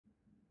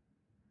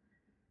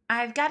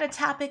I've got a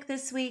topic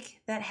this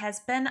week that has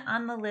been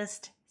on the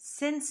list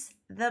since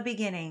the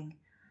beginning,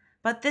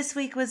 but this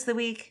week was the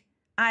week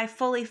I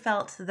fully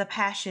felt the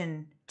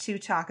passion to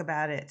talk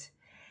about it.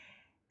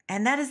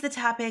 And that is the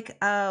topic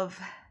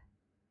of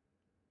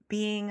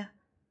being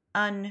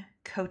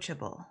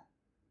uncoachable.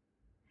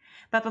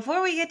 But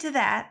before we get to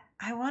that,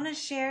 I want to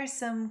share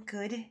some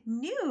good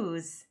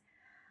news.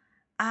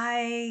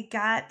 I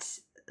got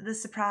the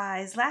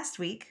surprise last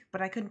week,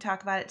 but I couldn't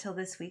talk about it till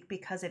this week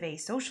because of a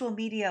social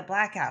media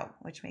blackout,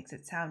 which makes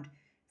it sound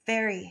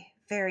very,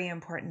 very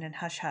important and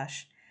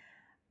hush-hush.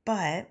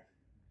 But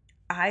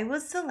I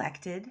was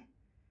selected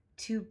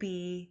to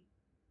be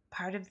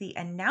part of the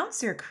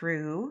announcer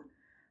crew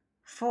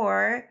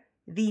for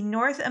the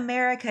North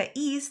America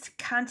East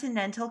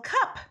Continental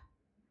Cup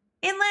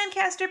in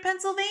Lancaster,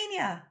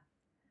 Pennsylvania.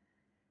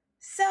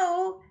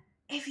 So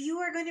if you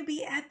are going to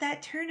be at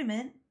that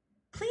tournament,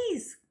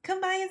 please come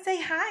by and say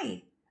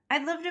hi.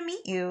 I'd love to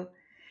meet you.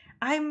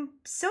 I'm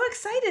so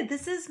excited.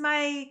 This is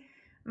my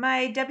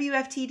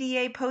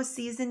WFTDA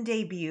postseason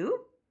debut.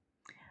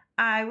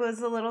 I was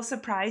a little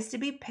surprised to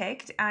be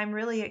picked. I'm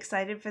really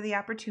excited for the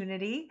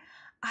opportunity.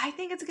 I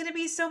think it's going to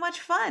be so much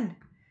fun.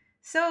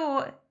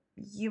 So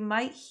you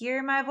might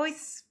hear my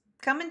voice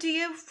coming to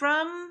you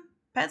from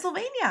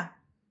Pennsylvania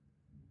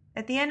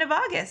at the end of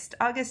August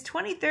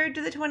 23rd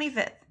to the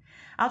 25th.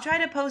 I'll try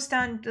to post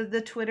on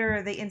the Twitter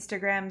or the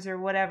Instagrams or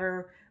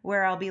whatever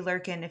where I'll be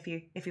lurking if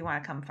you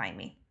want to come find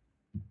me.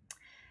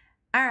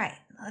 All right,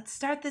 let's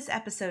start this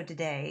episode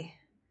today.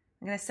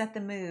 I'm going to set the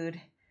mood.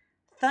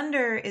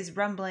 Thunder is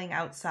rumbling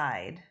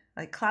outside.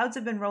 Like clouds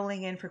have been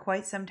rolling in for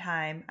quite some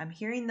time. I'm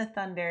hearing the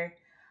thunder.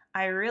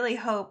 I really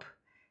hope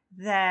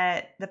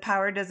that the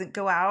power doesn't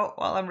go out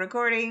while I'm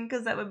recording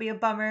because that would be a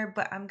bummer,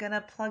 but I'm going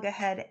to plug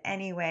ahead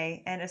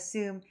anyway and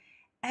assume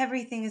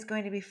everything is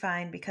going to be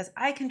fine because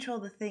I control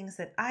the things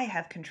that I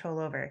have control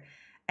over.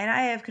 And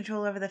I have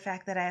control over the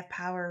fact that I have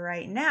power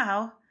right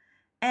now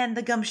and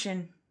the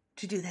gumption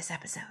to do this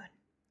episode.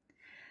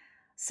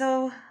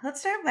 So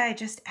let's start by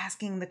just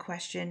asking the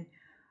question,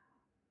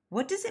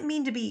 what does it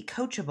mean to be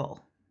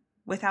coachable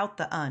without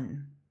the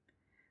un?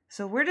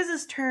 So where does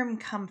this term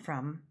come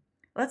from?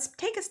 Let's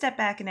take a step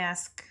back and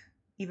ask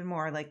even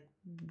more like,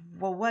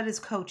 well, what is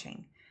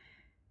coaching?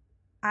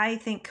 I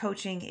think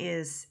coaching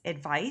is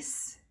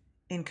advice,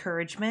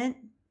 encouragement,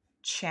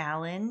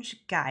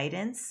 challenge,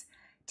 guidance,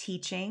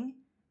 teaching,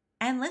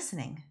 and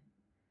listening.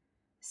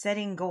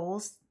 Setting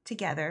goals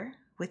together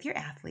with your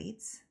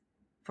athletes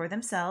for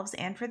themselves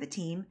and for the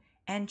team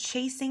and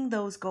chasing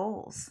those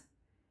goals.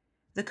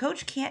 The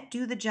coach can't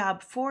do the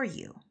job for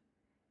you.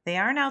 They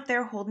aren't out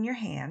there holding your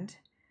hand,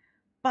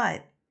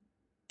 but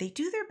they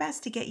do their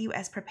best to get you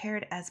as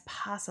prepared as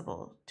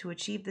possible to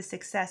achieve the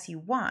success you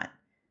want,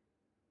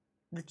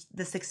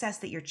 the success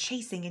that you're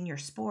chasing in your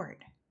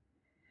sport.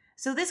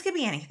 So this could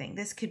be anything.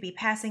 This could be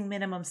passing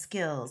minimum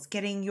skills,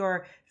 getting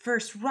your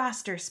first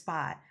roster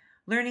spot,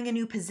 learning a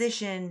new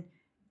position,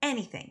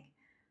 anything.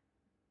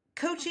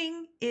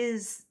 Coaching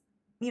is,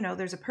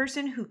 there's a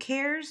person who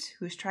cares,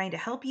 who's trying to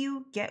help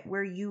you get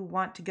where you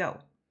want to go.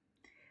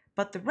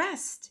 But the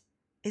rest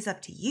is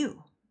up to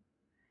you.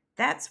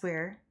 That's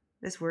where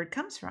this word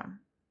comes from.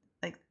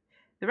 Like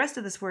the rest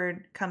of this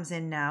word comes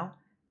in now.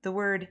 The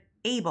word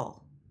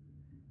able.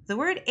 The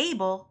word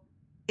able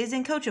is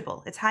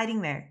uncoachable. It's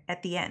hiding there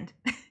at the end,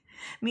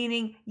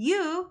 meaning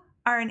you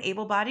are an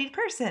able-bodied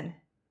person.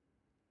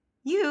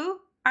 You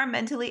are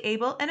mentally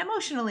able and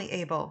emotionally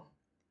able.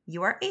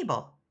 You are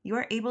able. You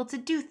are able to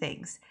do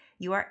things.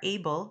 You are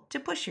able to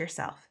push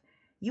yourself.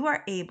 You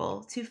are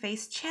able to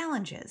face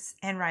challenges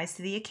and rise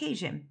to the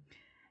occasion.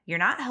 You're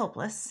not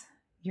helpless.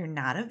 You're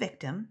not a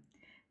victim.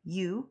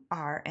 You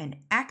are an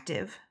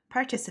active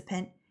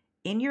participant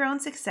in your own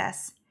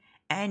success.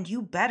 And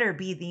you better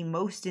be the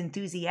most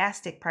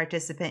enthusiastic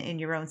participant in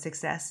your own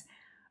success,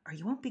 or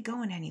you won't be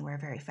going anywhere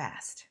very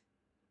fast.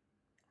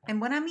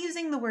 And when I'm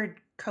using the word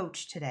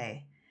coach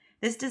today,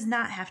 this does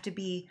not have to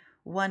be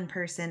one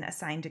person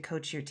assigned to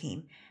coach your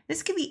team.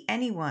 This could be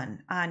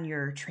anyone on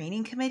your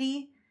training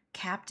committee,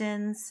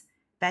 captains,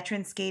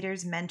 veteran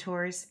skaters,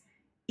 mentors,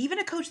 even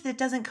a coach that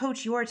doesn't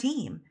coach your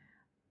team.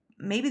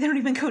 Maybe they don't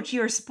even coach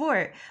your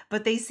sport,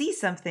 but they see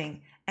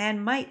something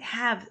and might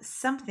have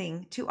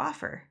something to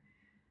offer.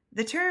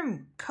 The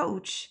term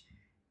coach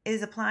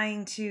is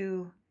applying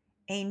to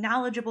a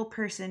knowledgeable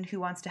person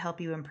who wants to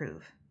help you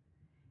improve.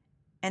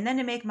 And then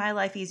to make my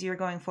life easier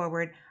going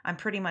forward, I'm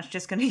pretty much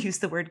just going to use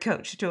the word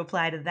coach to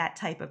apply to that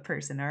type of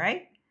person, all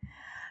right?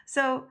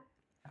 So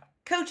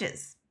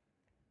coaches,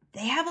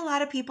 they have a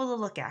lot of people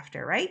to look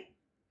after, right?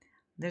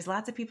 There's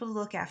lots of people to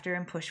look after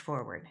and push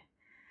forward.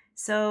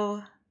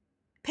 So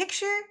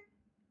picture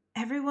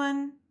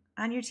everyone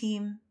on your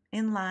team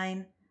in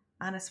line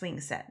on a swing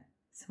set.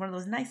 It's one of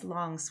those nice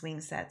long swing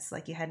sets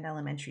like you had in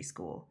elementary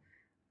school,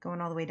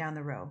 going all the way down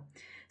the row.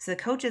 So the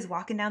coach is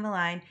walking down the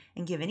line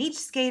and giving each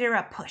skater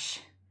a push.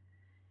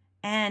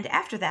 And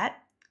after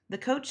that, the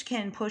coach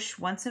can push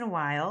once in a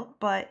while,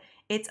 but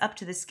it's up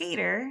to the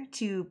skater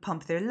to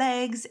pump their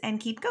legs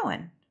and keep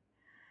going.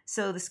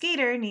 So the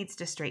skater needs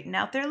to straighten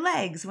out their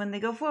legs when they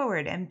go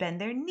forward and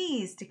bend their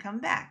knees to come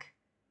back.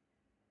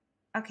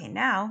 Okay,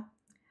 now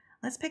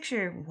let's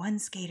picture one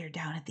skater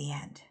down at the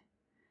end.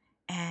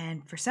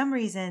 And for some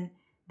reason,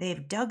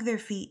 they've dug their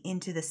feet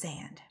into the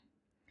sand.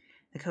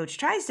 The coach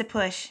tries to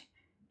push,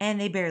 and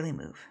they barely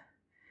move.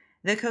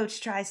 The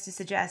coach tries to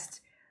suggest,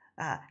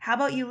 how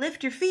about you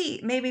lift your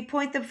feet, maybe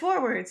point them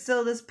forward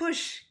so this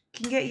push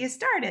can get you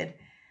started.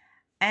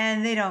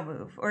 And they don't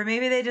move. Or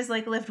maybe they just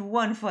lift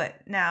one foot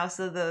now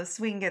so the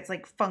swing gets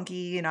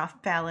funky and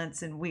off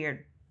balance and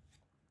weird.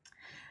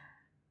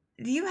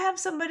 Do you have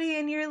somebody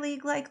in your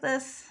league like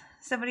this?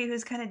 Somebody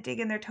who's kind of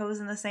digging their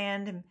toes in the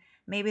sand and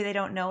maybe they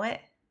don't know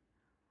it?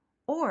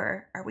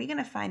 Or are we going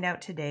to find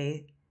out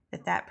today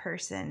that that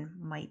person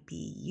might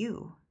be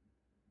you?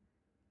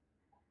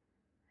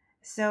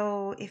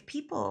 So if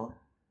people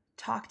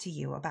talk to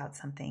you about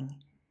something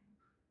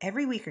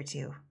every week or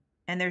two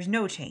and there's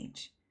no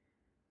change,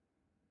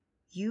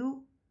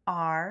 you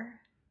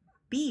are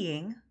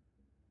being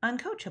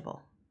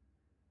uncoachable.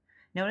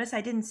 Notice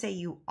I didn't say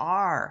you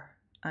are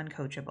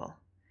uncoachable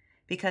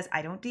because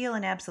I don't deal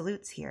in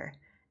absolutes here.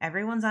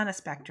 Everyone's on a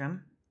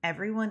spectrum.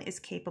 Everyone is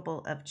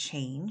capable of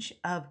change,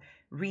 of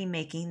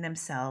remaking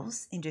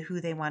themselves into who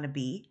they want to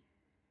be.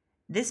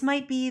 This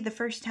might be the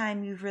first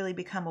time you've really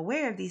become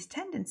aware of these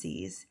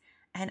tendencies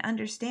and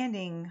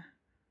understanding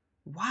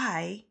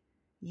why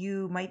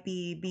you might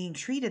be being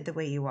treated the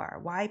way you are,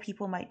 why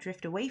people might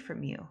drift away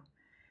from you,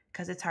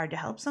 because it's hard to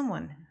help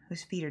someone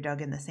whose feet are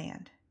dug in the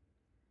sand.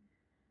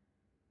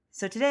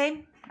 So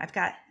today, I've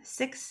got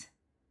 6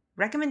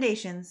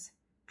 recommendations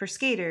for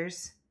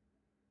skaters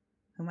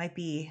who might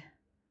be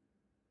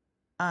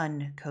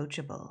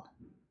uncoachable.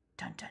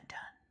 Dun, dun, dun.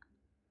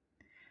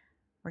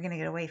 We're going to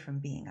get away from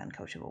being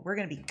uncoachable. We're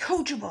going to be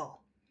coachable.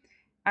 All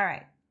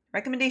right.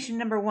 Recommendation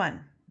number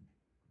 1.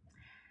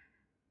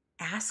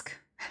 Ask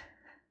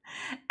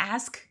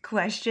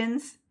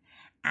questions.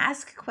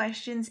 Ask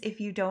questions if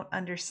you don't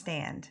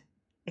understand.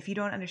 If you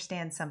don't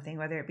understand something,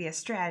 whether it be a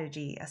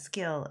strategy, a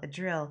skill, a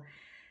drill.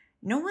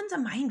 No one's a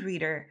mind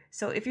reader.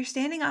 So if you're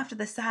standing off to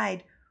the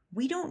side,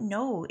 we don't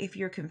know if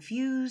you're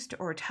confused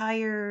or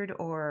tired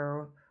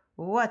or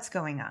what's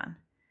going on.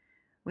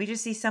 We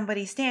just see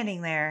somebody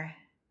standing there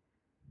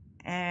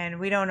and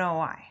we don't know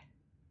why.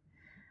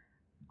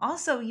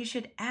 Also, you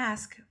should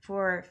ask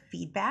for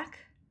feedback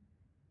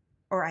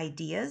or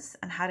ideas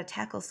on how to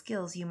tackle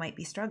skills you might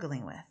be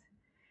struggling with.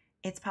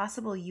 It's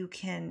possible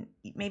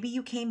maybe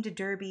you came to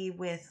Derby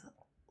with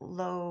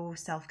low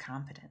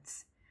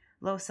self-confidence,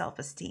 low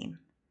self-esteem.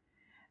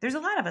 There's a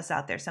lot of us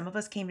out there. Some of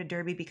us came to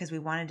Derby because we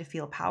wanted to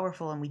feel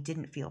powerful and we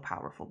didn't feel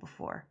powerful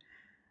before.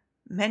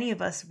 Many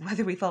of us,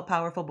 whether we felt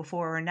powerful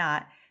before or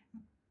not,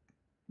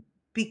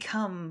 we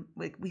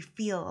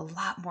feel a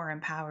lot more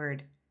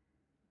empowered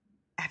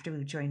after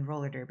we've joined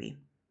roller derby.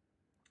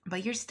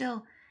 But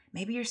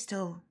maybe you're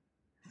still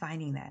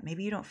finding that.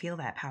 Maybe you don't feel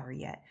that power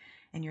yet.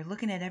 And you're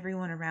looking at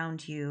everyone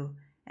around you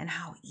and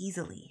how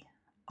easily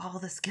all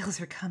the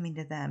skills are coming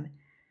to them.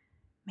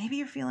 Maybe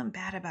you're feeling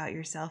bad about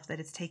yourself that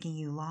it's taking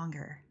you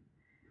longer.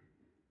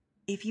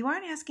 If you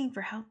aren't asking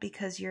for help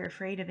because you're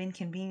afraid of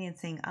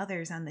inconveniencing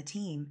others on the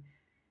team,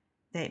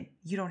 that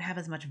you don't have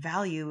as much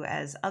value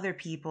as other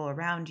people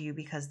around you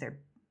because they're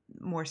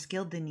more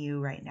skilled than you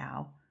right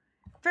now.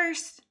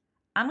 First,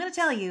 I'm going to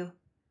tell you,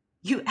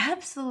 you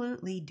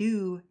absolutely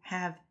do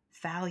have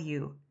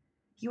value.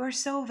 You are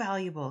so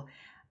valuable.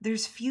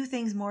 There's few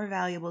things more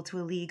valuable to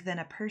a league than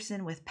a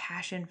person with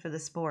passion for the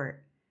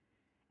sport.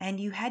 And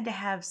you had to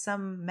have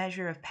some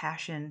measure of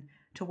passion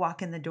to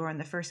walk in the door in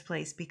the first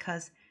place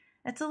because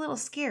it's a little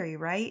scary,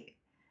 right?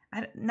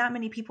 Not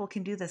many people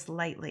can do this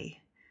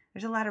lightly.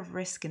 There's a lot of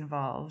risk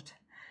involved.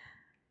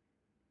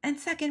 And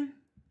second,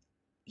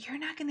 you're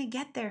not going to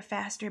get there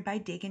faster by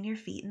digging your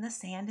feet in the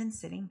sand and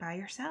sitting by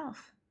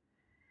yourself.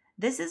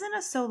 This isn't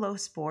a solo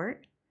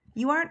sport.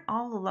 You aren't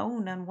all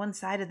alone on one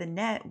side of the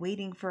net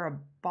waiting for a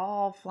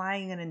ball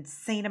flying an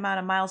insane amount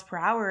of miles per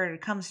hour to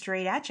come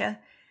straight at you.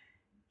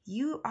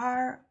 You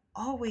are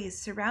always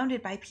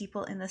surrounded by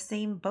people in the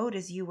same boat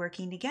as you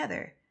working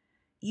together.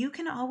 You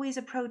can always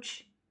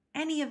approach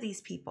any of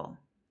these people.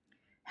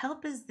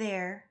 Help is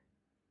there.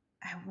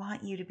 I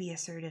want you to be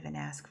assertive and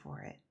ask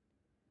for it.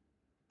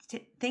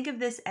 Think of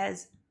this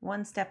as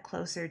one step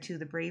closer to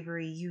the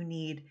bravery you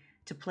need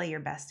to play your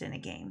best in a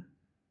game.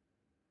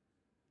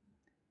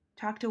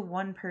 Talk to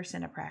one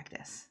person at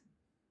practice.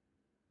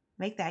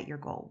 Make that your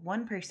goal.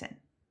 One person.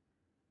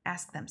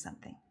 Ask them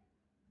something.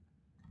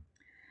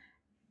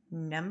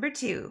 Number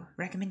 2,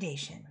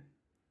 recommendation.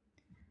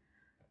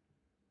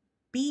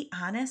 Be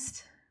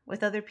honest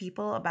with other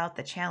people about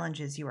the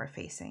challenges you are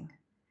facing.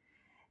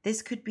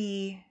 This could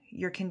be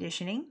your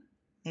conditioning.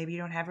 Maybe you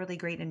don't have really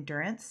great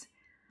endurance.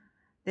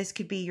 This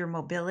could be your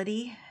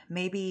mobility.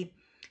 Maybe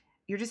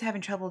you're just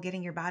having trouble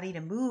getting your body to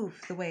move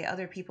the way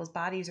other people's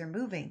bodies are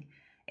moving.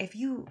 If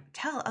you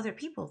tell other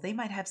people, they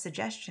might have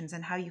suggestions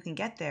on how you can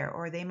get there,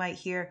 or they might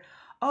hear,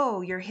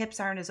 oh, your hips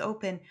aren't as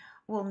open.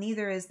 well,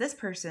 neither is this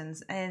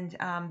person's. And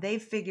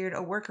they've figured a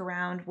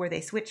workaround where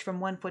they switch from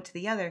one foot to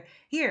the other.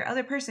 Here,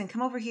 other person,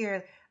 come over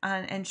here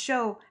and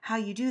show how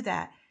you do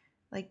that.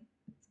 Like,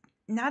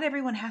 not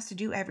everyone has to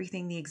do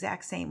everything the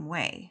exact same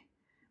way.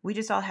 We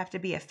just all have to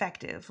be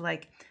effective.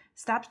 Like,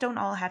 stops don't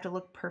all have to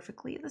look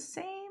perfectly the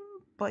same,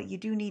 but you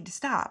do need to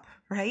stop,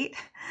 right?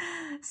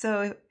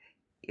 So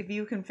if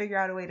you can figure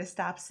out a way to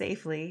stop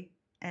safely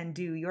and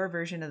do your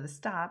version of the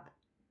stop,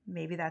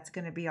 maybe that's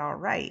going to be all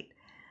right.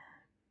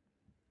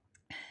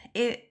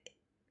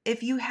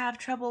 If you have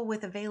trouble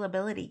with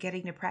availability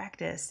getting to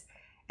practice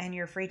and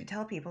you're afraid to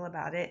tell people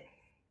about it,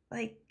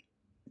 like,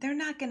 they're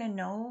not going to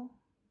know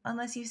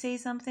unless you say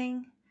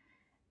something.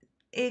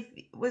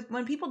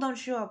 When people don't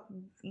show up,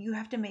 you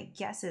have to make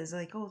guesses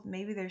like, oh,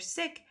 maybe they're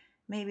sick,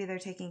 maybe they're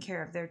taking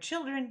care of their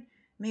children,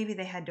 maybe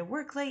they had to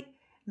work late,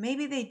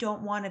 maybe they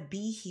don't want to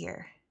be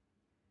here.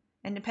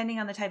 And depending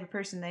on the type of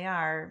person they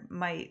are,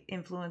 might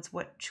influence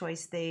what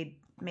choice they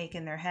make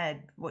in their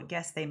head, what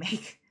guess they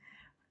make.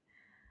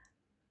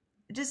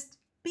 Just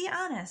be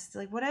honest.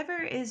 Like,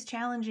 whatever is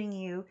challenging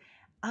you,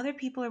 other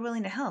people are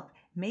willing to help.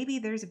 Maybe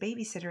there's a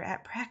babysitter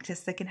at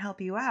practice that can help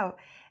you out,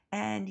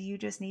 and you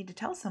just need to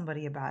tell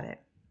somebody about it.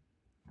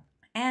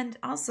 And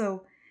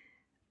also,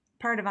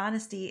 part of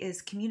honesty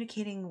is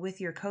communicating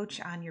with your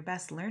coach on your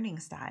best learning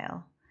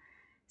style.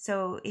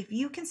 So if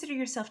you consider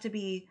yourself to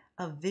be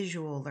a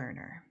visual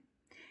learner,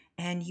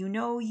 and you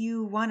know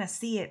you want to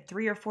see it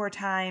 3 or 4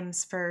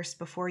 times first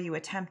before you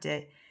attempt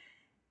it,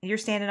 you're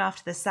standing off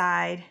to the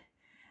side.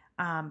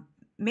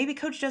 Maybe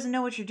coach doesn't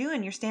know what you're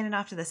doing. You're standing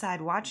off to the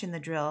side watching the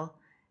drill.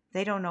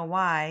 They don't know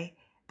why.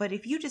 But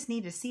if you just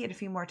need to see it a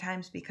few more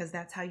times because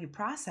that's how you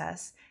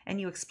process,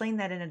 and you explain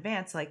that in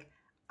advance, like,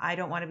 I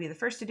don't want to be the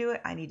first to do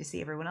it. I need to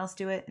see everyone else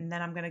do it. And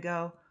then I'm going to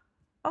go,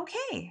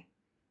 okay,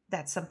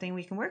 that's something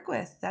we can work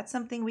with. That's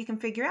something we can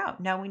figure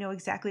out. Now we know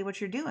exactly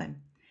what you're doing.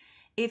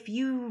 If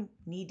you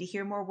need to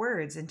hear more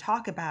words and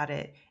talk about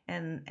it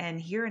and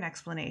hear an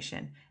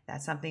explanation,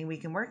 that's something we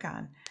can work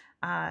on.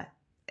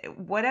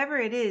 Whatever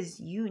it is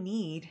you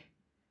need,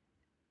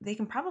 they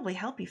can probably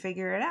help you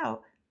figure it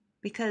out,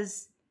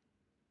 because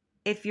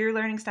if your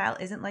learning style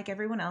isn't like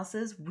everyone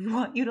else's, we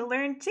want you to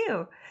learn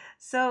too.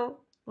 So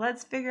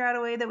let's figure out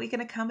a way that we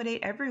can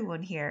accommodate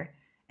everyone here,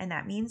 and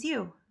that means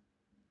you.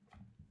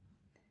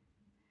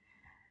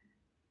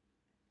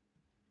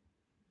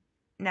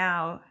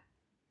 Now,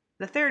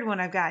 the third one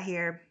I've got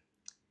here,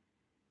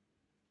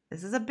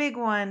 this is a big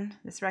one,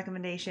 this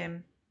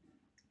recommendation.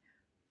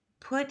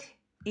 Put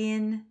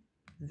in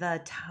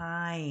the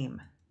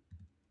time.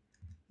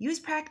 Use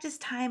practice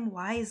time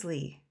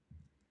wisely.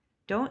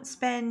 Don't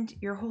spend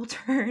your whole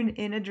turn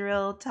in a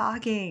drill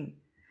talking.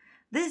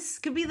 This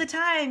could be the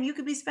time you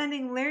could be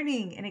spending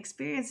learning and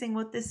experiencing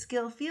what this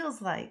skill feels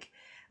like.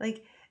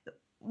 Like,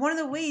 one of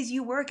the ways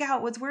you work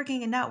out what's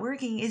working and not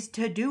working is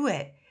to do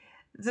it.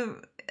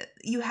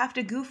 You have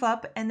to goof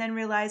up and then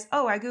realize,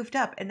 oh, I goofed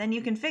up, and then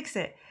you can fix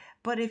it.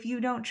 But if you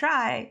don't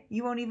try,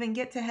 you won't even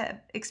get to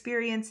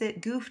experience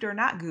it goofed or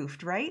not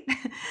goofed, right?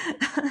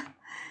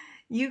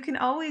 You can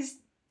always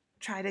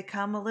try to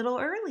come a little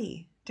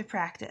early to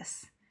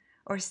practice,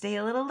 or stay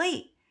a little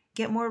late,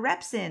 get more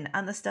reps in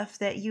on the stuff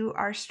that you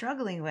are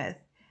struggling with.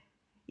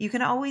 You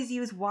can always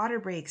use water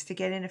breaks to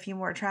get in a few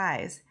more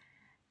tries.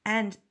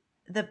 And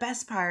the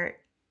best part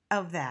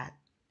of that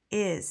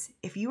is,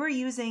 if you are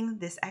using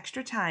this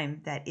extra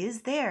time that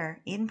is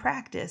there in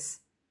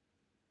practice,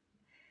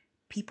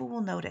 people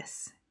will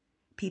notice.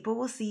 People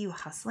will see you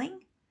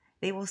hustling.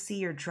 They will see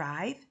your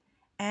drive,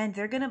 and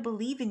they're going to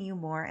believe in you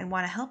more and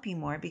want to help you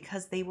more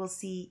because they will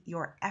see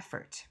your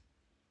effort.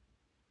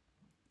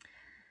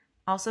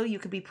 Also, you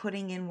could be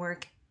putting in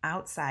work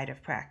outside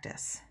of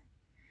practice.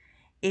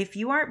 If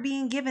you aren't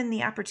being given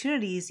the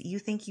opportunities you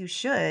think you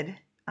should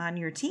on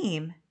your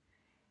team,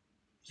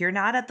 you're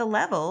not at the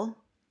level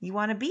you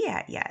want to be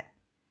at yet.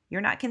 You're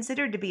not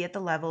considered to be at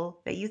the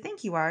level that you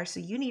think you are, so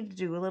you need to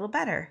do a little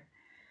better.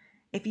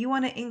 If you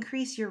want to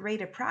increase your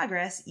rate of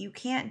progress, you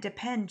can't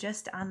depend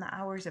just on the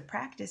hours of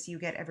practice you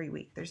get every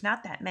week. There's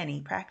not that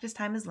many. Practice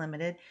time is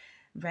limited.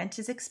 Rent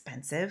is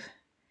expensive.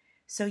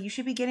 So you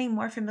should be getting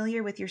more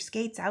familiar with your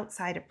skates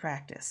outside of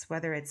practice,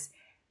 whether it's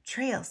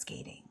trail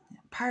skating,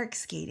 park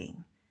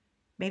skating,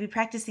 maybe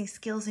practicing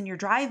skills in your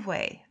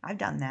driveway. I've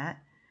done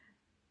that.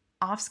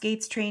 Off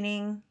skates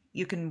training,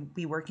 you can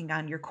be working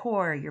on your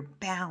core, your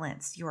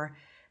balance, your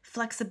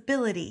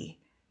flexibility,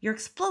 your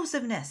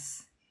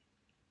explosiveness,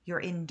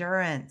 your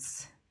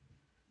endurance.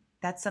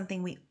 That's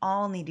something we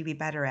all need to be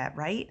better at,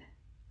 right?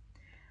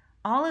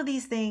 All of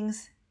these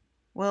things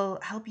will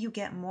help you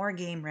get more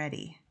game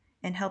ready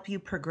and help you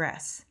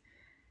progress,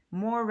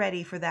 more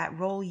ready for that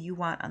role you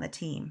want on the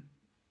team.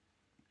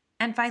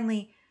 And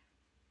finally,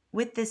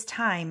 with this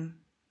time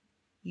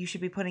you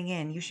should be putting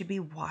in, you should be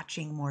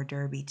watching more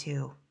Derby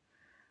too.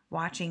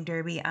 Watching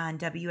Derby on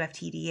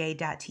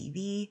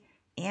WFTDA.tv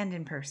and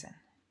in person.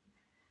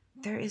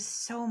 There is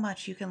so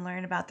much you can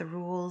learn about the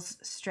rules,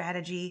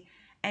 strategy,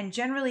 and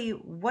generally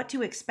what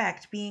to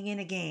expect being in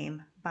a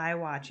game by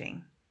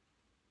watching.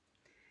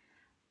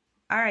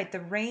 All right, the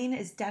rain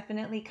is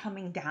definitely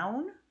coming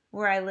down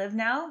where I live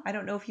now. I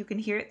don't know if you can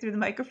hear it through the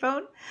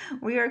microphone.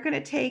 We are going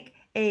to take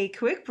a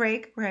quick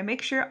break where I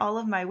make sure all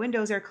of my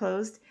windows are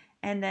closed,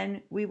 and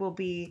then we will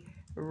be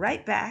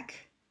right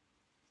back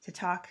to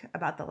talk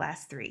about the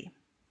last three.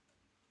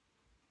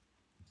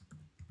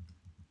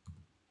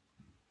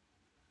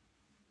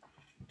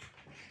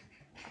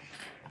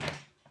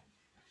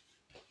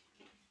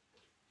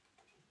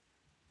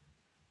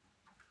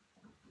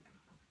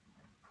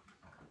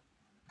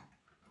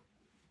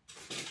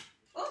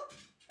 Oh,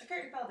 the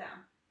curtain fell down.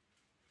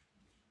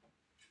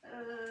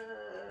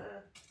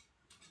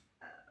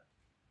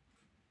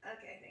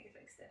 Okay, I think I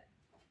fixed it.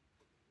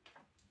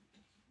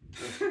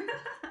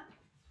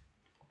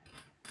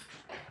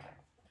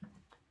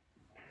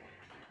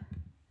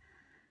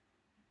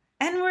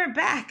 And we're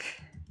back.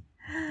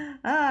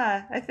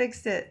 I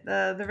fixed it.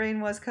 The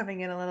rain was coming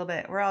in a little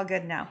bit. We're all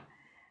good now.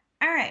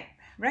 All right,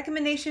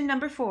 recommendation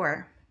number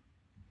 4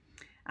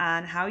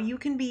 on how you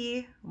can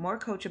be more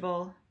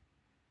coachable.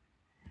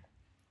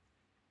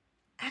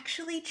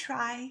 Actually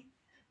try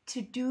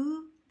to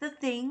do the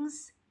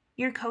things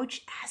your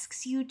coach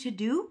asks you to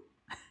do,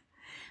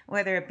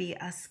 whether it be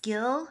a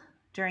skill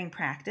during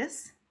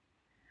practice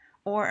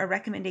or a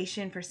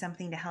recommendation for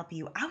something to help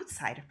you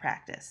outside of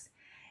practice.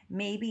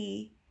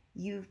 Maybe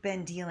you've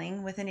been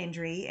dealing with an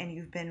injury and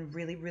you've been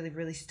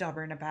really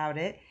stubborn about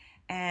it,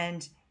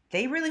 and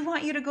they really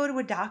want you to go to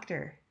a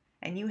doctor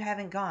and you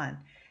haven't gone.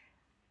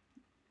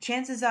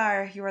 Chances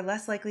are you are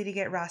less likely to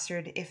get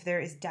rostered if there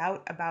is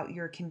doubt about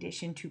your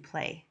condition to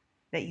play,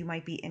 that you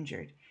might be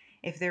injured.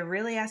 If they're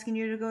really asking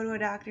you to go to a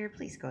doctor,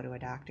 please go to a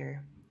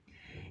doctor.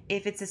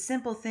 If it's a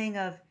simple thing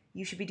of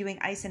you should be doing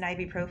ice and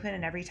ibuprofen,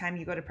 and every time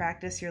you go to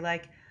practice, you're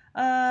like,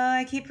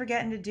 I keep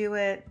forgetting to do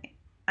it.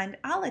 And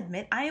I'll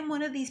admit, I am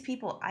one of these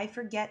people. I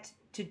forget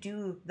to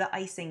do the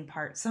icing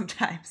part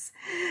sometimes.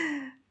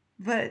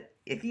 But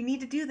if you need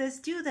to do this,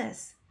 do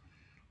this.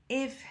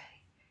 If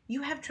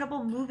you have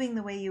trouble moving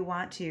the way you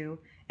want to,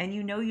 and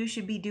you know you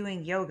should be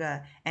doing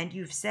yoga, and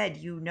you've said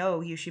you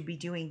know you should be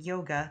doing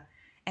yoga,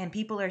 and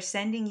people are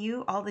sending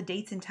you all the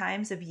dates and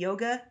times of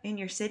yoga in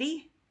your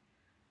city,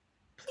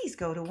 please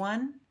go to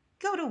one.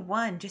 Go to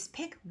one. Just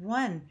pick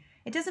one.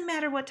 It doesn't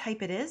matter what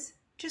type it is.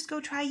 Just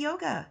go try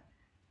yoga.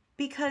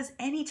 Because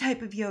any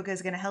type of yoga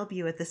is going to help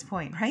you at this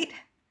point, right?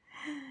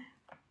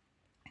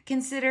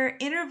 Consider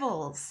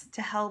intervals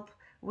to help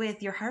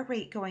with your heart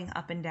rate going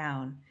up and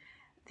down.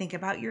 Think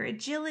about your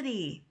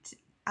agility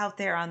out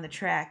there on the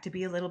track to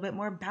be a little bit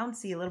more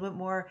bouncy, a little bit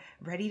more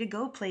ready to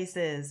go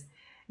places.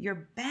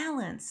 Your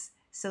balance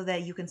so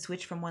that you can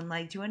switch from one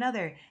leg to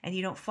another and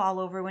you don't fall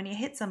over when you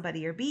hit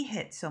somebody or be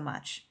hit so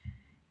much.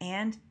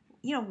 And,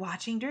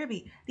 watching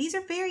derby. These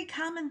are very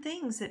common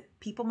things that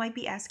people might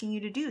be asking you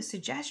to do,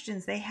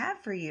 suggestions they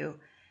have for you.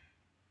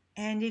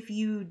 And if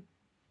you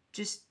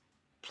just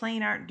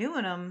plain aren't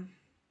doing them,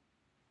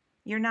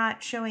 you're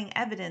not showing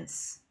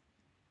evidence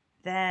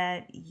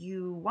that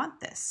you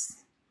want this,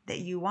 that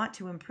you want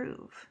to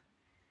improve.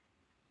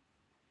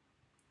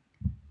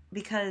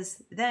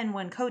 Because then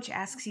when coach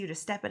asks you to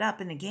step it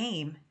up in a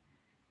game,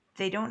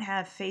 they don't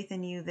have faith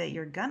in you that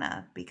you're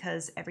gonna,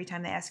 because every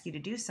time they ask you to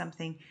do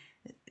something,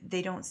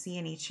 they don't see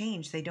any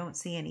change. They don't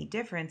see any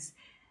difference.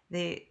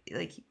 You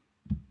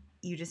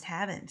just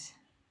haven't.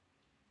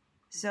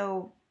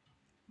 So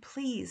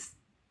please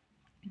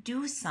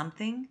do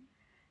something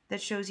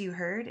that shows you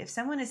heard. If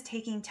someone is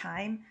taking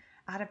time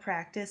out of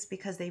practice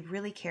because they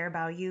really care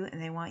about you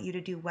and they want you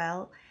to do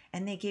well,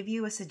 and they give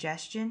you a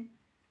suggestion,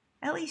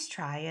 at least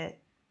try it.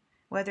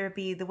 Whether it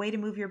be the way to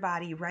move your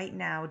body right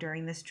now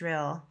during this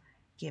drill,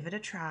 give it a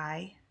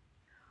try.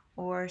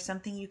 Or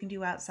something you can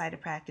do outside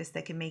of practice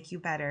that can make you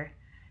better.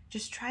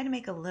 Just try to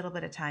make a little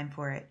bit of time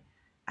for it.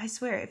 I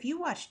swear, if you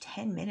watch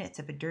 10 minutes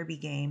of a derby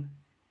game,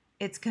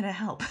 it's going to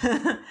help.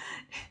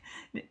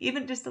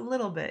 Even just a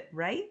little bit,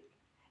 right?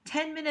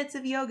 10 minutes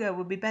of yoga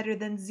would be better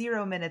than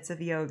 0 minutes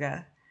of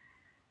yoga.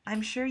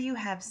 I'm sure you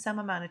have some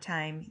amount of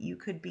time you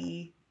could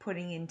be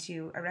putting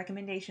into a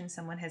recommendation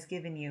someone has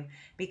given you,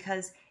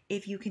 because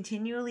if you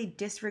continually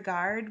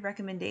disregard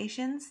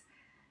recommendations,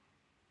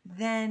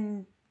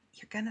 then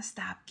you're going to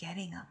stop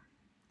getting them.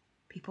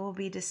 People will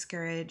be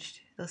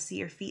discouraged. They'll see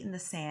your feet in the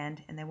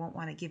sand and they won't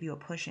want to give you a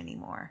push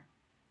anymore.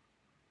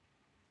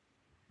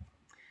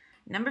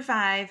 Number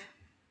 5,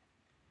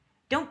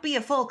 don't be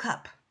a full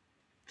cup.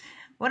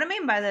 What I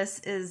mean by this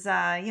is,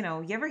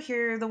 you ever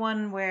hear the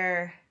one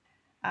where,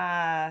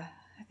 I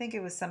think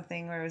it was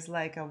something where it was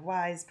like a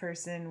wise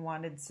person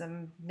wanted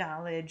some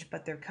knowledge,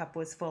 but their cup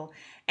was full.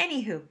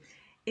 Anywho,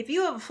 if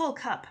you have a full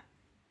cup,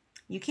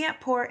 you can't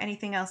pour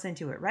anything else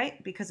into it,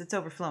 right? Because it's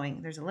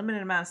overflowing. There's a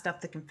limited amount of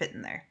stuff that can fit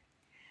in there.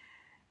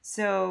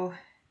 So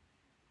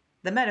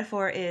the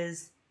metaphor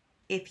is,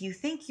 if you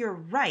think you're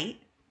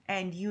right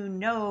and you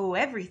know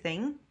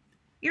everything,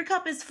 your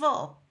cup is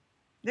full.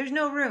 There's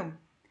no room.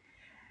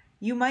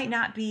 You might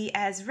not be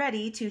as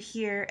ready to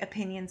hear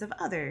opinions of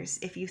others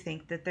if you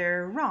think that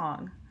they're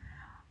wrong.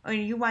 Or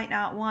you might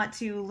not want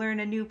to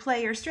learn a new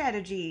play or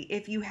strategy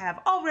if you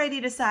have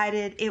already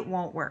decided it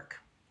won't work.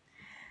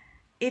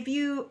 if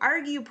you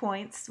argue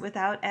points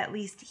without at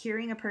least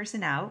hearing a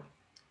person out,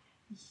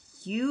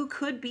 you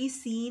could be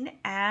seen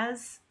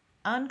as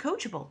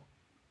uncoachable.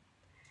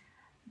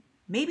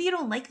 Maybe you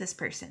don't like this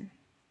person.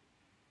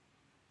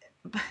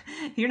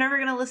 You're never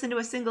going to listen to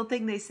a single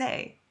thing they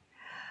say.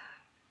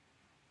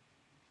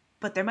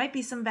 But there might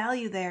be some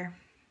value there.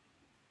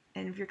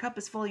 And if your cup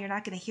is full, you're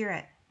not going to hear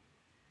it.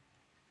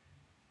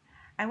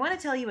 I want to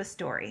tell you a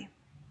story.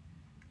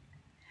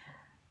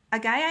 A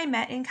guy I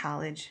met in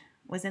college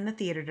was in the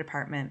theater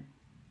department,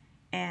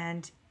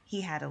 and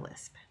he had a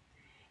lisp.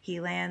 He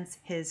lands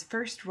his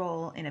first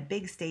role in a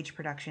big stage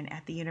production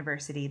at the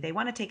university. They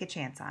want to take a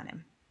chance on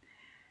him.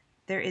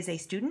 There is a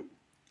student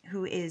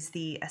who is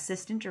the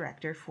assistant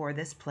director for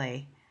this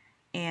play,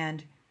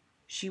 and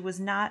she was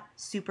not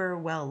super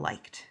well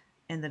liked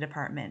in the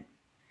department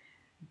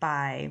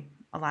by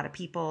a lot of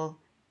people,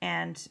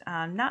 and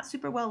not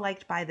super well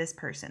liked by this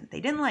person.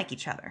 They didn't like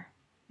each other.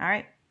 All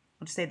right?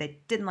 I'll just say they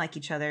didn't like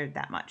each other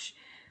that much.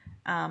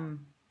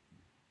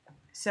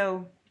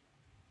 So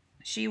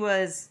she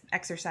was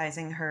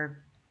exercising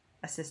her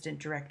assistant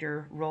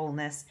director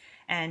role-ness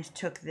and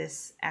took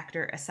this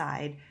actor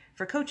aside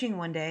for coaching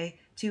one day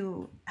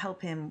to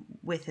help him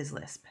with his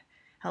lisp.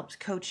 Helped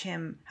coach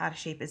him how to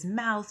shape his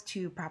mouth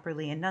to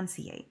properly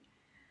enunciate.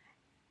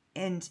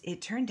 And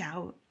it turned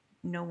out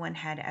no one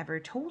had ever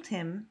told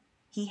him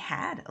he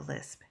had a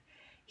lisp.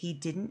 He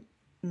didn't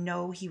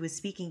know he was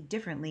speaking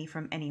differently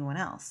from anyone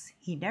else.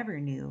 He never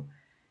knew.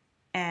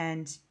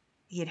 And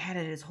he had had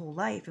it his whole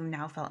life and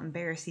now felt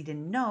embarrassed he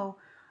didn't know,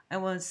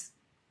 and was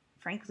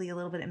frankly a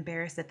little bit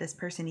embarrassed that this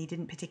person he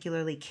didn't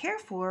particularly care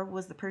for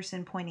was the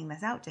person pointing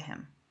this out to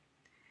him.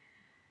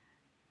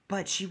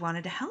 But she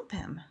wanted to help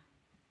him.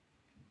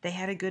 They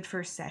had a good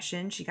first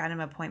session. She got him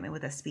an appointment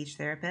with a speech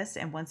therapist,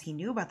 and once he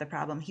knew about the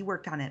problem, he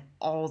worked on it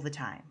all the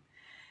time.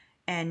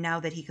 And now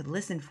that he could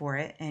listen for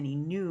it and he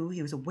knew,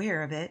 he was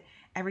aware of it,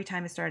 every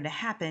time it started to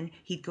happen,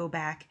 he'd go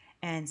back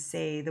and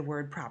say the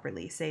word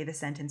properly, say the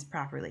sentence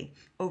properly,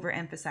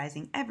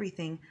 overemphasizing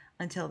everything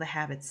until the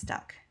habit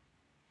stuck.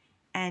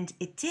 And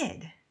it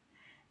did.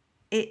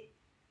 It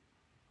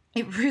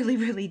really,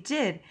 really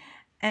did.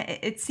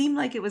 It seemed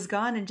like it was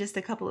gone in just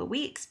a couple of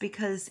weeks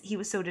because he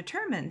was so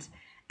determined.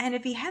 And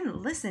if he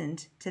hadn't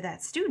listened to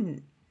that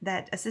student,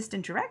 that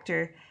assistant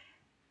director,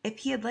 if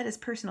he had let his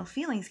personal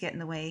feelings get in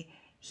the way,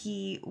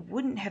 he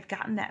wouldn't have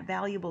gotten that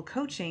valuable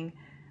coaching,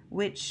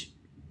 which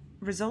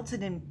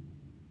resulted in,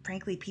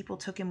 frankly, people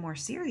took him more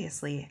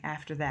seriously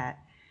after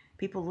that.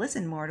 People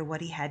listened more to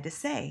what he had to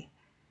say.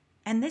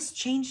 And this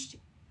changed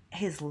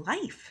his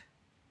life.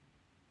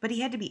 But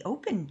he had to be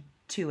open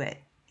to it.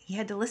 He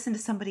had to listen to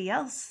somebody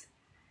else.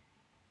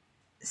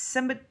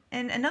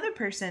 And another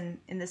person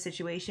in this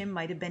situation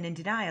might have been in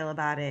denial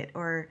about it,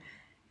 or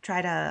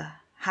try to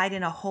hide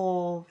in a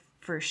hole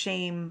for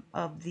shame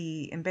of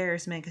the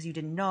embarrassment because you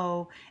didn't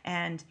know.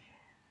 And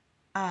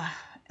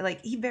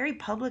he very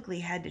publicly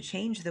had to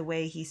change the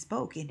way he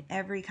spoke in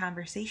every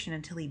conversation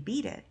until he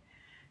beat it.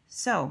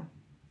 So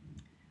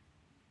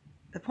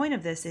the point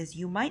of this is,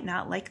 you might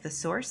not like the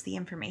source the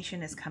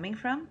information is coming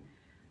from,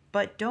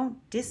 but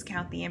don't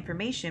discount the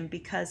information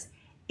because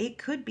it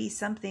could be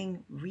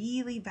something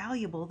really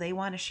valuable they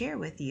want to share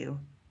with you.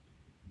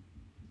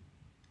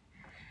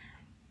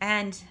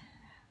 And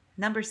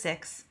number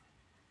 6,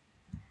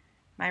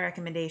 my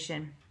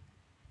recommendation: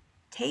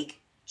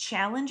 take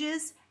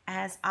challenges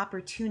as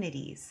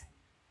opportunities,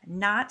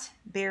 not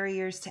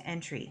barriers to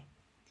entry.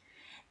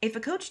 If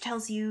a coach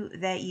tells you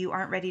that you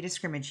aren't ready to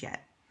scrimmage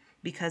yet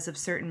because of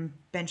certain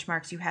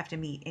benchmarks you have to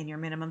meet in your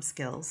minimum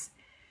skills,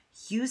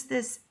 use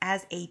this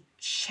as a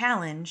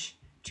challenge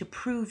to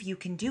prove you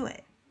can do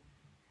it.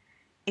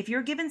 If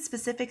you're given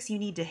specifics you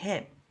need to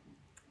hit,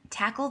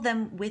 tackle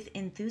them with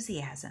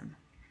enthusiasm.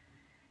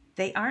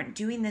 They aren't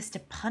doing this to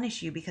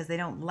punish you because they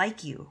don't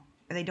like you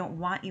or they don't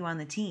want you on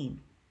the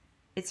team.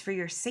 It's for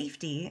your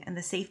safety and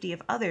the safety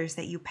of others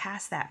that you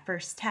pass that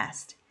first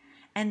test.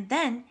 And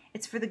then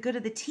it's for the good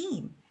of the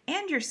team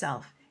and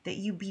yourself that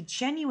you be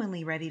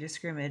genuinely ready to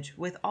scrimmage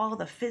with all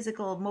the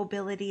physical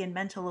mobility and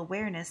mental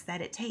awareness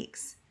that it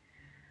takes.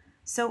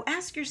 So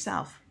ask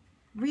yourself,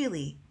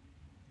 really,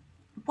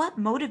 what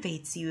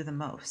motivates you the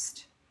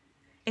most?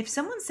 If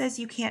someone says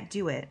you can't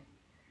do it,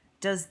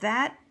 does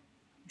that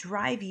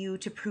drive you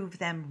to prove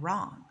them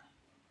wrong?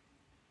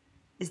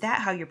 Is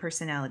that how your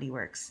personality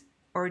works?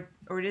 Or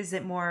is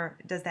it more,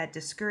 does that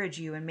discourage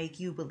you and make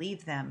you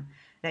believe them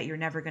that you're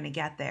never going to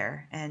get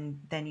there,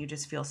 and then you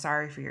just feel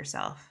sorry for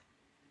yourself?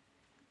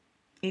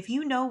 If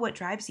you know what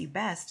drives you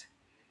best,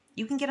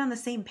 you can get on the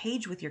same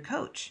page with your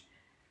coach.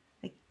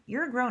 Like,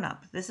 you're a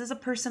grown-up. This is a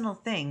personal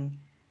thing.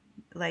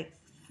 Like,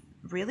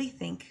 really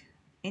think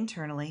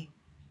internally,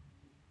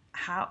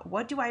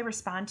 what do I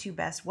respond to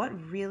best?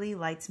 What really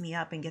lights me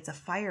up and gets a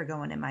fire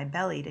going in my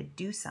belly to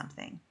do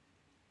something?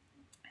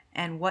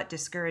 And what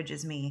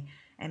discourages me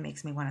and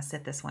makes me want to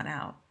sit this one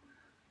out?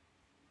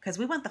 Because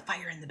we want the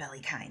fire in the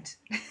belly kind.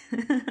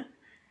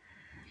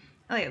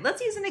 Okay,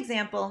 let's use an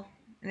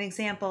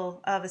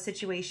example of a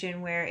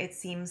situation where it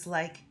seems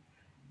like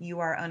you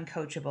are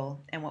uncoachable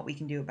and what we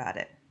can do about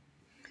it.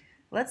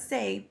 Let's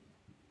say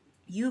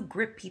you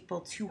grip people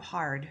too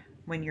hard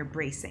when you're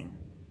bracing.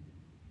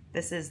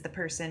 This is the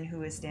person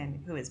who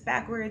is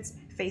backwards,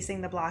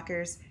 facing the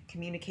blockers,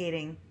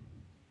 communicating,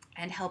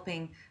 and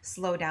helping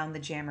slow down the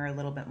jammer a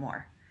little bit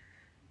more.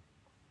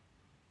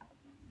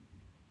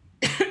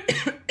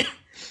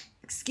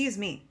 Excuse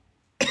me.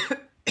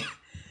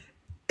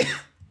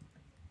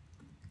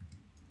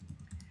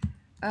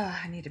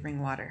 I need to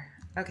bring water.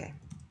 Okay.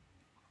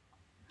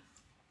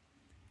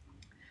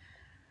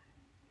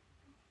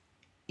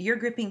 You're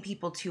gripping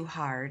people too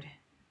hard.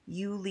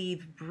 You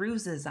leave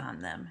bruises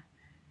on them.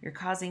 You're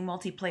causing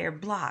multiplayer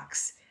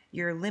blocks.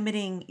 You're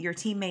limiting your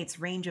teammates'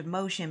 range of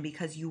motion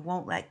because you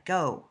won't let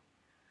go.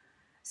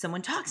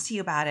 Someone talks to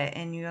you about it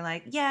and you're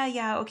like,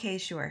 yeah, okay,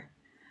 sure.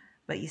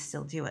 But you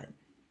still do it.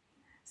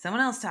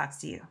 Someone else talks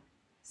to you.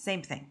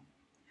 Same thing.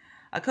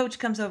 A coach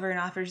comes over and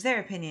offers their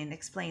opinion,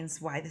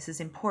 explains why this is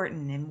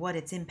important and what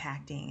it's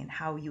impacting and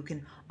how you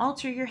can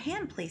alter your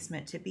hand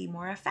placement to be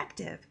more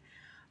effective.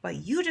 But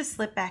you just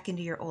slip back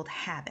into your old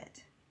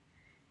habit.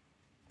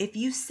 If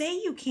you say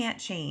you can't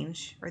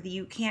change or that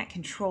you can't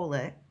control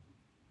it,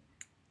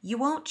 you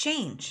won't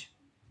change.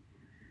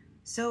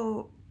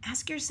 So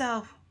ask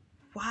yourself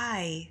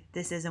why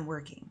this isn't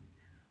working.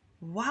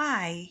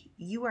 Why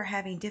you are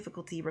having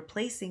difficulty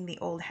replacing the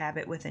old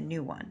habit with a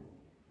new one.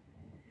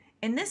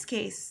 In this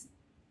case,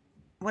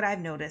 what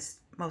I've noticed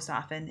most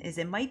often is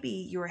it might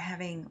be you're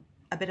having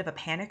a bit of a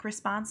panic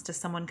response to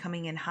someone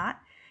coming in hot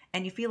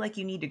and you feel like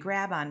you need to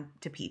grab on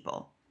to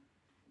people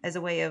as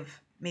a way of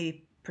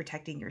maybe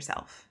protecting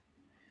yourself.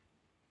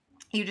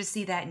 You just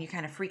see that and you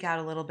kind of freak out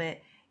a little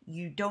bit.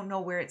 You don't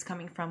know where it's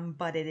coming from,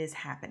 but it is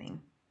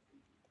happening.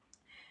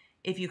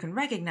 If you can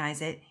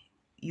recognize it,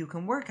 you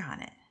can work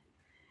on it.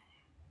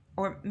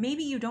 Or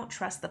maybe you don't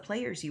trust the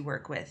players you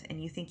work with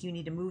and you think you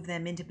need to move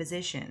them into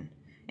position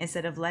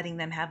instead of letting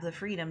them have the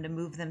freedom to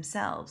move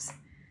themselves.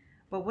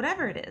 But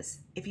whatever it is,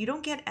 if you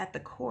don't get at the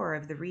core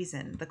of the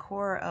reason, the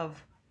core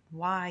of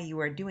why you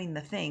are doing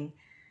the thing,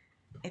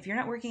 if you're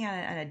not working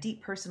on a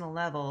deep personal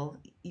level,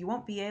 you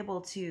won't be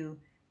able to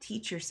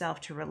teach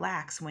yourself to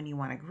relax when you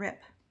want to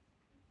grip.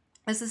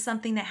 This is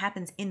something that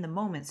happens in the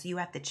moment, so you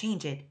have to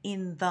change it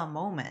in the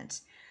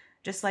moment.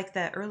 Just like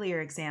the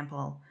earlier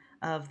example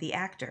of the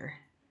actor.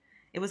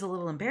 It was a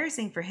little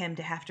embarrassing for him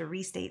to have to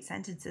restate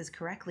sentences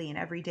correctly in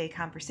everyday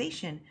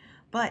conversation,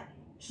 but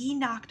he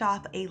knocked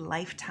off a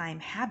lifetime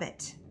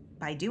habit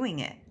by doing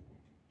it.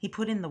 He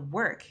put in the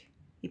work,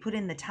 he put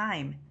in the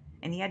time,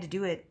 and he had to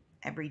do it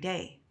every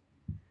day,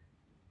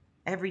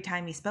 every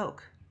time he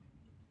spoke.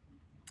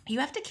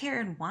 You have to care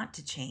and want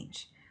to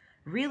change.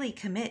 Really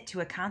commit to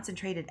a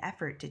concentrated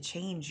effort to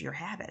change your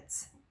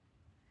habits.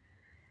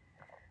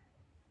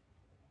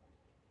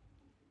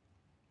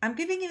 I'm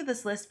giving you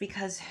this list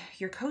because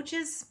your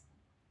coaches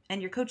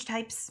and your coach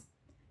types,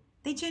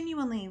 they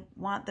genuinely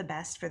want the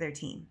best for their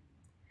team.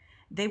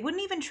 They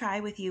wouldn't even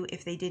try with you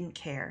if they didn't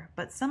care,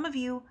 but some of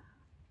you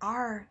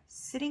are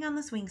sitting on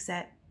the swing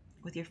set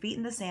with your feet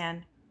in the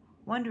sand,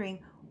 wondering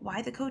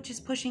why the coach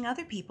is pushing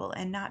other people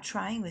and not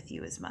trying with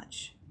you as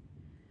much.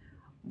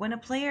 When a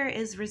player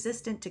is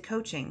resistant to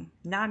coaching,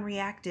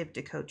 non-reactive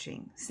to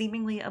coaching,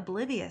 seemingly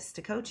oblivious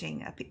to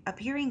coaching,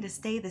 appearing to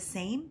stay the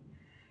same,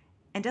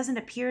 and doesn't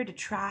appear to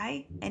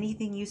try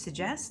anything you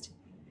suggest,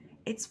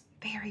 it's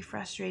very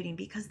frustrating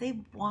because they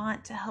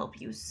want to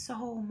help you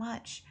so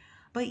much,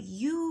 but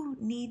you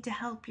need to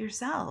help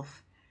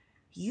yourself.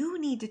 You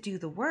need to do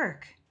the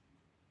work.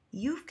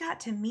 You've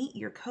got to meet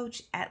your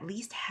coach at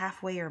least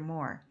halfway or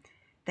more.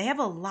 They have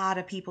a lot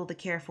of people to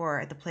care for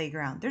at the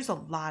playground. There's a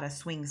lot of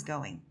swings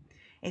going.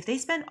 If they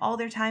spend all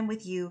their time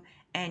with you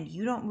and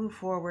you don't move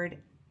forward,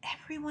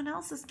 everyone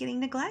else is getting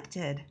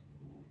neglected.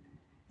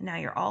 Now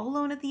you're all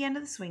alone at the end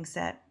of the swing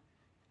set.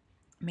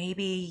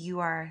 Maybe you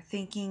are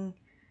thinking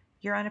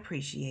you're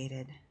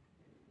unappreciated,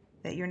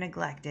 that you're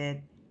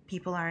neglected,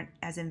 people aren't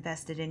as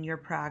invested in your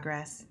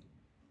progress.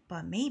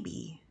 But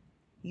maybe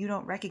you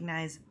don't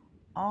recognize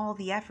all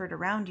the effort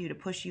around you to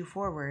push you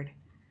forward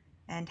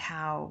and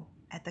how,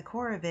 at the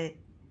core of it,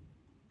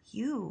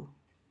 you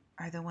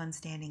are the one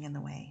standing in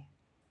the way,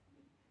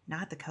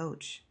 not the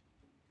coach.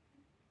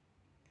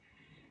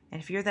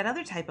 And if you're that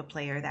other type of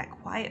player, that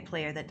quiet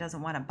player that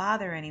doesn't want to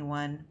bother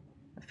anyone,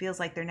 feels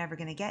like they're never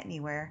going to get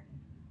anywhere,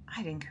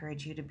 I'd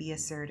encourage you to be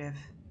assertive.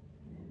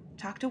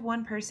 Talk to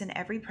one person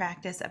every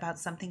practice about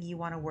something you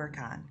want to work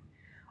on.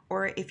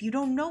 Or if you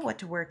don't know what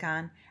to work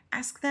on,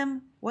 ask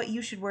them what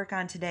you should work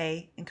on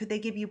today and could they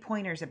give you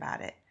pointers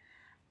about it.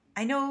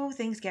 I know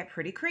things get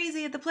pretty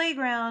crazy at the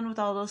playground with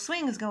all those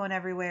swings going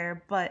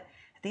everywhere, but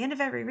at the end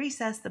of every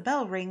recess, the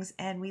bell rings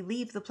and we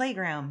leave the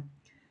playground.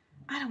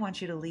 I don't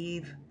want you to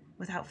leave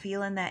without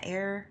feeling that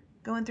air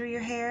going through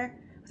your hair,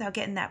 without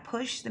getting that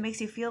push that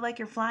makes you feel like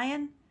you're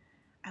flying.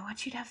 I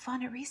want you to have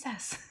fun at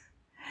recess.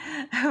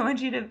 I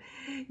want you to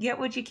get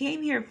what you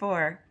came here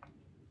for.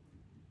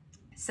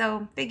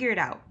 So figure it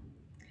out.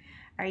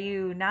 Are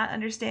you not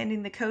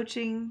understanding the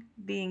coaching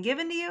being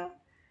given to you?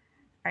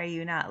 Are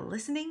you not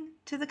listening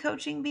to the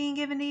coaching being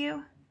given to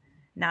you?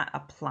 not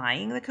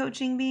applying the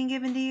coaching being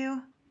given to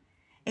you.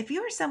 If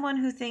you are someone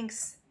who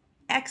thinks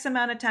X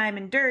amount of time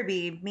in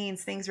Derby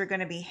means things are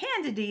going to be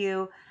handed to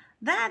you,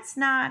 that's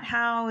not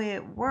how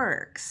it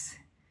works.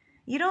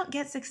 You don't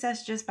get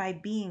success just by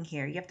being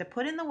here. You have to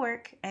put in the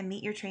work and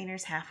meet your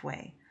trainers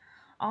halfway.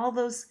 All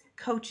those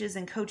coaches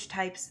and coach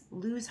types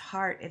lose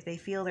heart if they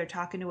feel they're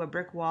talking to a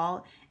brick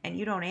wall and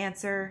you don't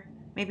answer.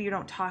 Maybe you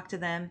don't talk to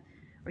them,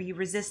 or you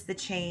resist the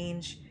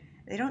change.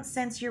 They don't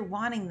sense you're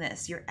wanting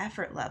this, your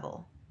effort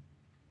level.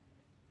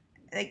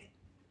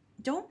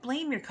 Don't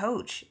blame your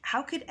coach.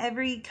 How could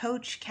every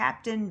coach,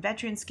 captain,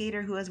 veteran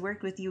skater who has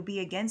worked with you be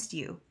against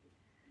you?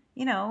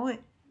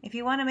 If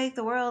you want to make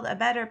the world a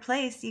better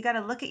place, you got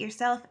to look at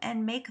yourself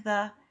and make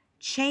the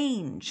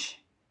change.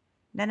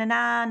 Na na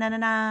na na na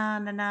na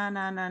na na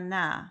na na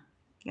na.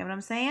 You get what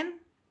I'm saying?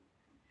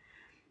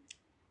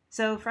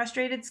 So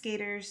frustrated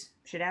skaters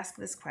should ask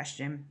this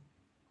question: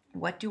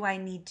 what do I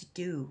need to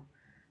do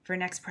for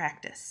next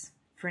practice,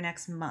 for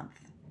next month,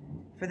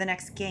 for the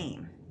next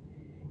game?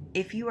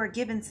 If you are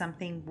given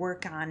something,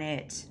 work on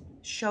it.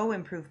 Show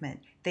improvement.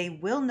 They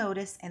will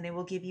notice and they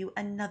will give you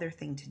another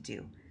thing to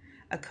do.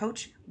 A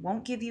coach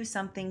won't give you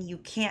something you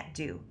can't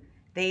do.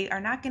 They are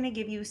not going to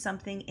give you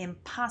something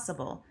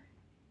impossible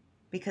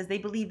because they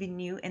believe in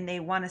you and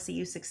they want to see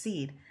you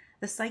succeed.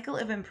 The cycle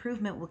of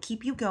improvement will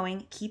keep you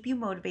going, keep you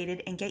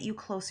motivated, and get you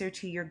closer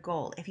to your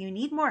goal. If you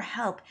need more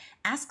help,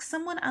 ask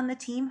someone on the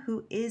team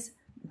who is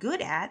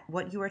good at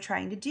what you are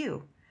trying to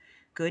do.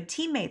 Good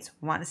teammates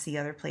want to see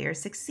other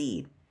players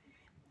succeed.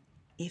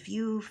 If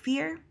you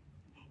fear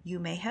you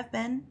may have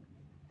been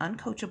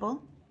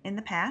uncoachable in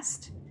the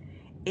past,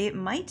 it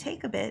might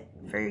take a bit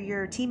for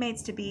your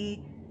teammates to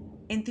be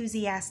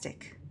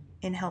enthusiastic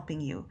in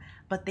helping you,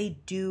 but they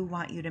do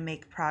want you to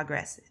make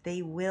progress.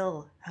 They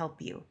will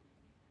help you.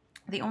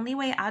 The only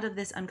way out of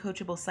this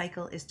uncoachable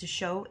cycle is to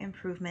show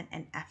improvement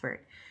and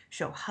effort.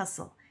 Show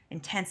hustle,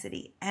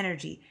 intensity,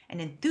 energy,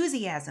 and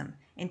enthusiasm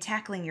in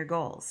tackling your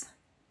goals.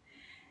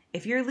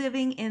 If you're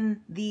living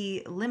in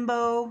the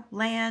limbo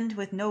land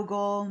with no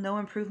goal, no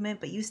improvement,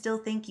 but you still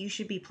think you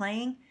should be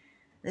playing,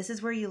 this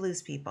is where you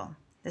lose people.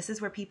 This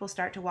is where people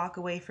start to walk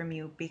away from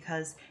you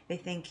because they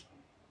think,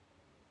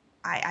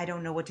 I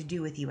don't know what to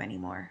do with you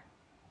anymore.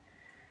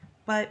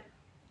 But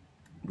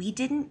we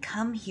didn't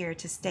come here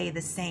to stay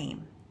the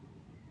same.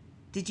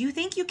 Did you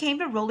think you came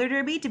to roller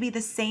derby to be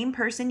the same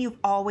person you've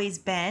always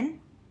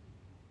been?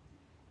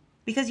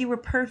 Because you were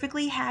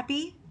perfectly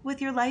happy with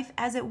your life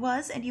as it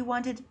was and you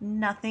wanted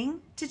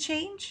nothing to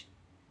change?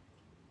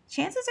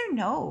 Chances are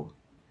no.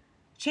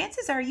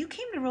 Chances are you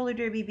came to roller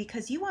derby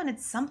because you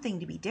wanted something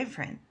to be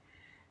different.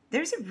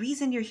 There's a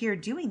reason you're here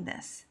doing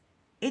this.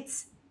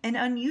 It's an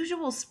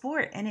unusual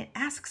sport and it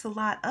asks a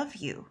lot of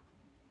you.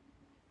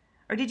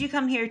 Or did you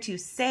come here to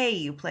say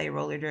you play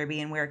roller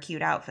derby and wear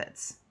cute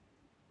outfits?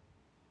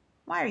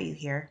 Why are you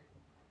here?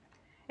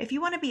 If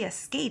you want to be a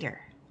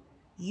skater,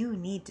 you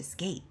need to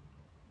skate.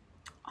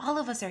 All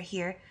of us are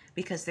here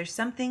because there's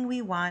something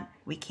we want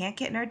we can't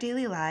get in our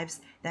daily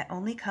lives that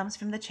only comes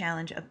from the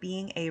challenge of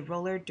being a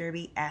roller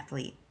derby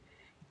athlete.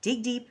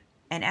 Dig deep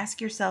and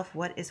ask yourself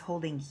what is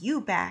holding you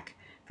back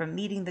from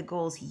meeting the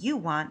goals you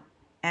want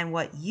and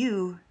what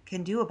you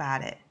can do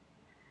about it.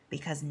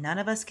 Because none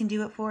of us can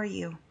do it for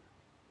you.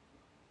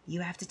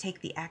 You have to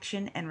take the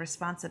action and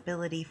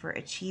responsibility for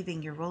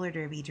achieving your roller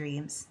derby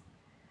dreams.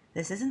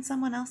 This isn't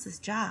someone else's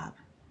job.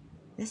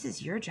 This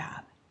is your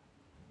job.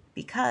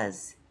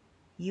 Because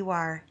you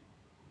are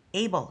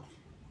able.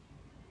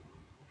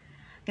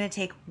 I'm going to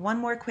take one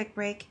more quick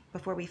break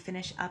before we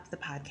finish up the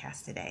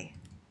podcast today.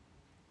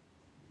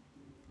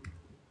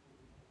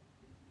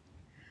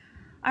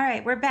 All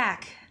right, we're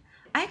back.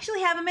 I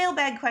actually have a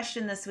mailbag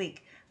question this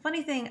week.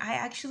 Funny thing, I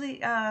actually,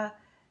 the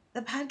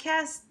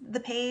podcast, the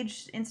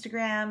page,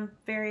 Instagram,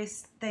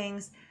 various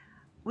things,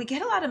 we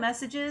get a lot of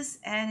messages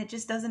and it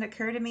just doesn't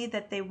occur to me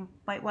that they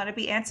might want to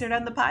be answered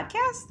on the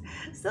podcast.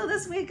 So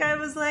this week I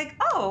was like,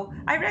 oh,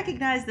 I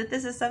recognize that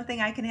this is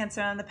something I can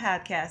answer on the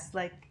podcast.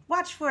 Like,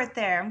 watch for it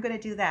there. I'm going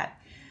to do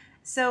that.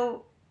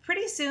 So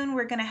pretty soon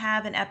we're going to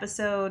have an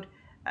episode.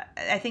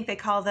 I think they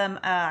call them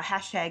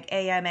hashtag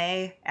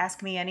AMA,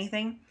 Ask Me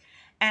Anything.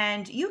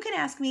 And you can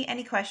ask me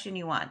any question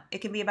you want. It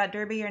can be about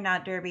derby or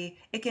not derby.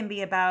 It can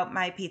be about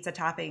my pizza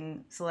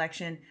topping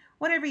selection,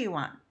 whatever you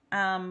want.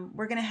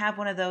 We're going to have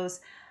one of those.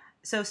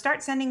 So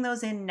start sending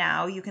those in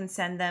now. You can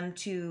send them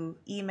to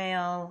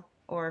email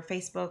or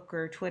Facebook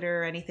or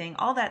Twitter or anything.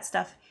 All that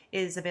stuff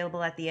is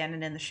available at the end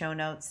and in the show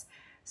notes.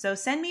 So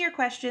send me your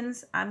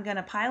questions. I'm going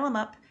to pile them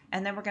up,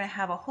 and then we're going to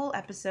have a whole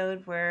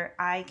episode where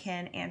I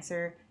can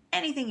answer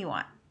anything you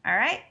want. All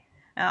right?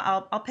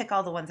 I'll pick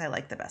all the ones I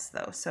like the best,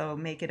 though, so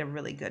make it a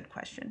really good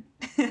question.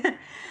 All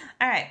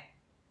right.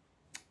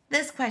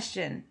 This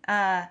question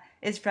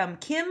is from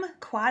Kim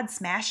Quad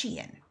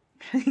Smashian.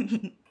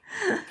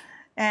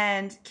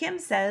 And Kim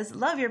says,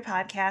 love your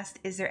podcast.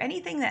 Is there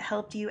anything that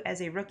helped you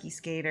as a rookie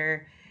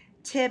skater?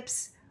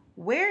 Tips,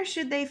 where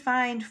should they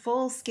find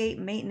full skate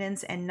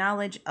maintenance and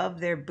knowledge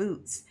of their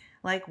boots?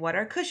 Like what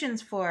are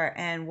cushions for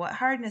and what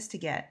hardness to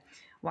get?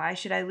 Why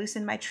should I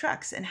loosen my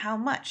trucks and how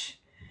much?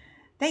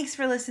 Thanks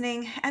for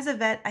listening. As a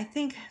vet, I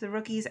think the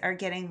rookies are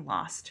getting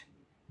lost.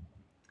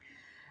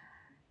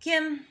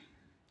 Kim,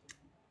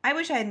 I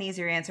wish I had an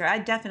easier answer. I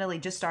definitely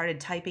just started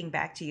typing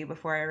back to you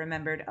before I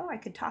remembered, oh, I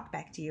could talk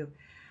back to you.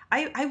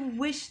 I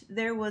wish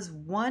there was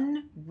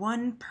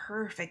one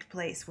perfect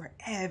place where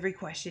every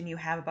question you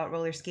have about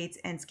roller skates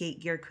and skate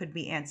gear could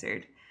be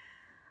answered.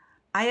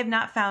 I have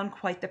not found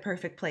quite the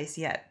perfect place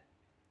yet.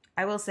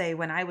 I will say,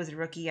 when I was a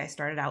rookie, I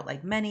started out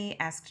like many,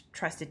 asked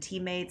trusted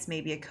teammates,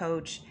 maybe a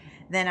coach.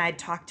 Then I'd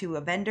talk to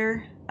a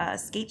vendor, a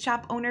skate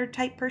shop owner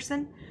type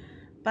person.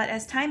 But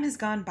as time has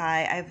gone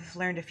by, I've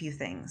learned a few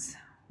things.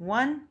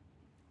 One,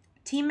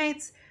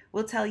 teammates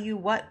will tell you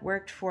what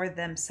worked for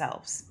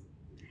themselves.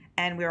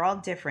 And we're all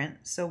different,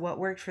 so what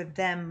worked for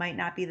them might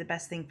not be the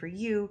best thing for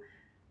you,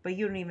 but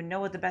you don't even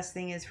know what the best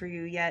thing is for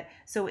you yet,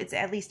 so it's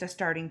at least a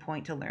starting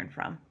point to learn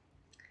from.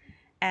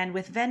 And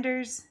with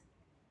vendors,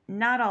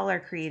 not all are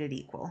created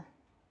equal.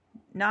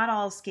 Not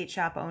all skate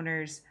shop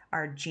owners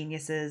are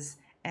geniuses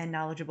and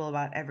knowledgeable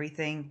about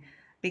everything,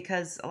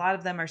 because a lot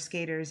of them are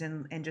skaters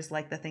and just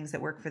like the things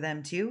that work for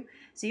them too.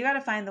 So you got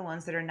to find the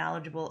ones that are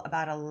knowledgeable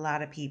about a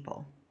lot of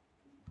people.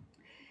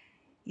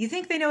 You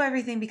think they know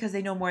everything because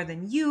they know more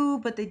than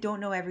you, but they don't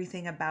know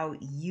everything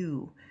about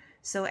you.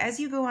 So as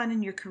you go on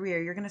in your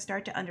career, you're going to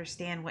start to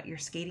understand what your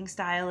skating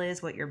style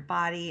is, what your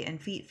body and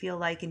feet feel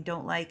like and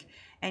don't like,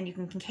 and you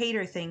can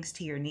cater things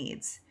to your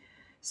needs.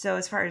 So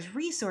as far as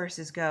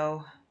resources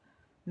go,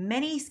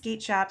 many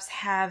skate shops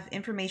have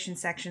information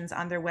sections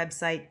on their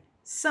website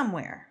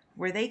somewhere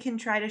where they can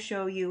try to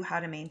show you how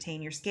to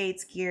maintain your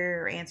skates,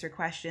 gear, or answer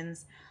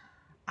questions.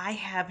 I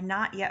have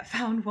not yet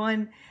found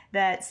one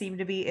that seemed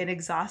to be an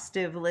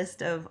exhaustive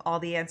list of all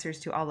the answers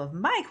to all of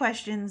my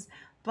questions,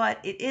 but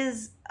it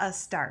is a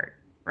start,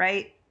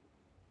 right?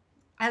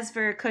 As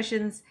for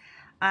cushions,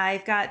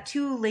 I've got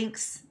 2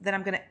 links that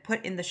I'm going to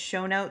put in the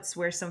show notes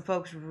where some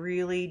folks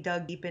really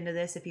dug deep into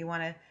this if you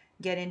want to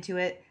get into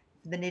it,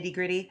 the nitty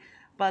gritty.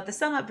 But the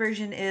sum up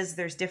version is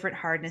there's different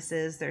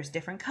hardnesses, there's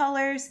different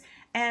colors,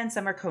 and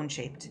some are cone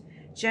shaped.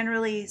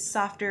 Generally,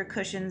 softer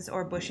cushions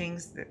or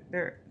bushings,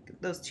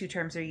 those 2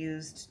 terms are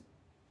used,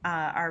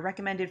 are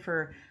recommended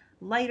for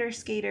lighter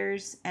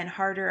skaters, and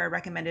harder are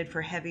recommended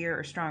for heavier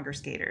or stronger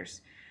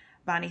skaters.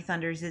 Bonnie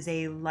Thunders is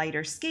a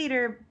lighter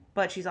skater,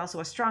 but she's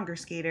also a stronger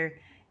skater,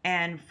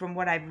 and from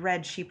what I've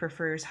read, she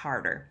prefers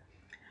harder.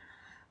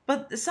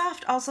 But the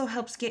soft also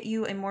helps get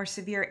you a more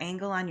severe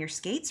angle on your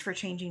skates for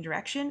changing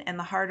direction, and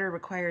the harder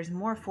requires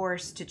more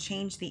force to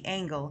change the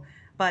angle,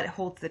 but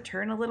holds the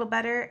turn a little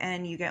better,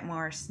 and you get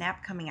more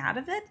snap coming out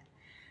of it.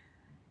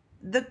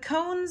 The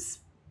cones,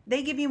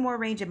 they give you more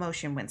range of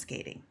motion when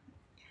skating.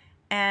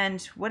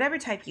 And whatever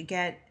type you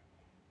get,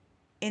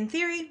 in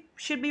theory,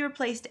 should be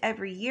replaced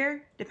every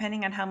year,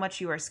 depending on how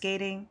much you are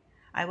skating.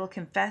 I will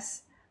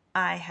confess,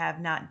 I have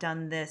not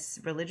done this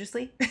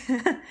religiously,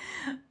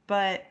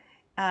 but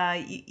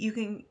you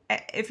can,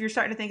 if you're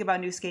starting to think about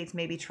new skates,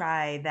 maybe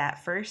try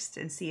that first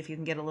and see if you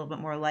can get a little bit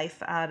more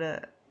life out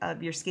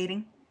of your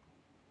skating.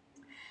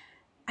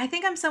 I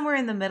think I'm somewhere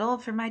in the middle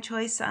for my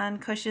choice on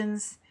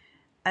cushions,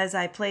 as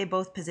I play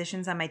both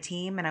positions on my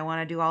team and I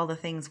want to do all the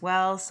things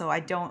well, so I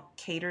don't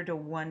cater to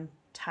one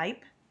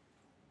type.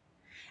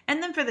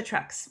 And then for the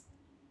trucks,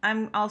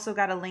 I'm also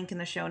got a link in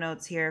the show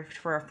notes here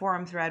for a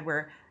forum thread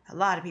where a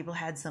lot of people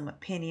had some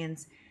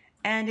opinions.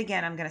 And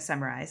again, I'm going to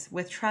summarize.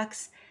 With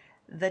trucks,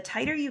 the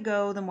tighter you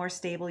go, the more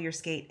stable your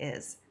skate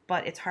is,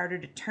 but it's harder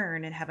to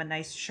turn and have a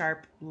nice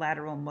sharp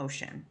lateral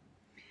motion.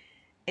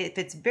 If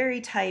it's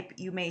very tight,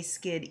 you may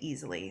skid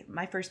easily.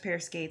 My first pair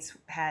of skates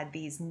had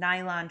these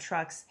nylon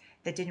trucks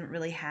that didn't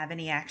really have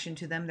any action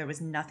to them. There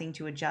was nothing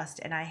to adjust,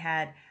 and I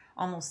had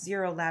almost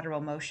zero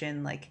lateral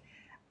motion. Like,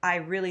 I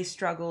really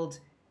struggled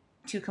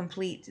to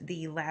complete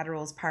the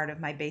laterals part of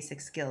my basic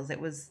skills. It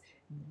was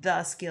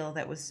the skill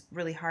that was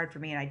really hard for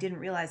me, and I didn't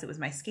realize it was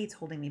my skates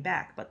holding me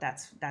back, but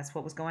that's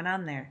what was going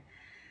on there.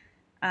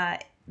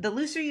 The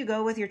looser you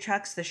go with your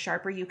trucks, the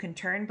sharper you can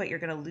turn, but you're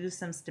going to lose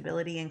some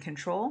stability and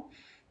control.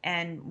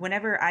 And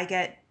whenever I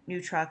get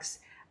new trucks,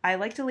 I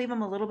like to leave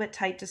them a little bit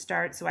tight to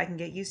start so I can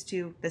get used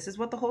to, this is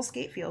what the whole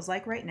skate feels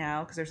like right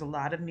now, because there's a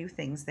lot of new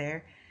things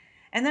there.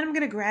 And then I'm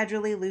going to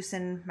gradually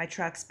loosen my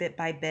trucks bit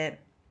by bit.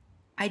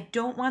 I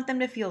don't want them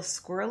to feel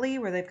squirrely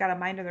where they've got a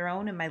mind of their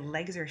own and my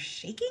legs are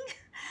shaking,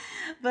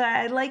 but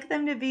I like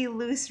them to be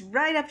loose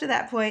right up to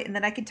that point, and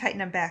then I can tighten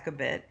them back a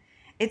bit.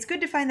 It's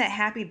good to find that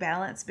happy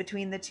balance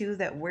between the two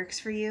that works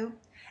for you.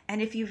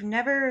 And if you've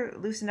never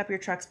loosened up your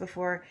trucks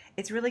before,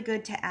 it's really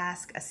good to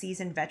ask a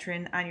seasoned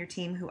veteran on your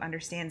team who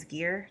understands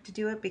gear to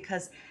do it,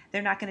 because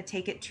they're not going to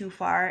take it too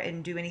far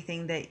and do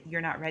anything that you're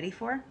not ready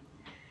for.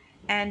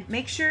 And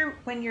make sure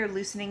when you're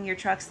loosening your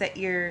trucks that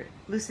you're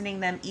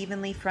loosening them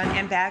evenly front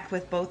and back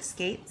with both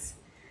skates.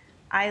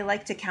 I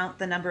like to count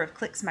the number of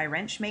clicks my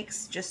wrench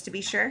makes just to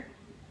be sure.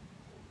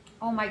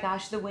 Oh my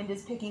gosh, the wind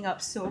is picking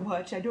up so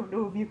much. I don't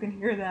know if you can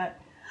hear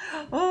that.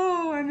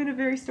 Oh, I'm in a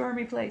very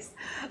stormy place.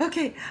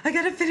 Okay, I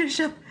gotta finish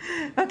up.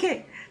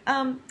 Okay,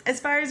 as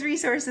far as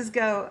resources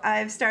go,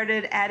 I've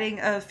started adding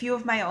a few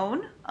of my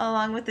own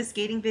along with the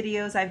skating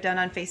videos I've done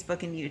on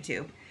Facebook and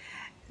YouTube.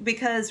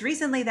 Because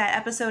recently, that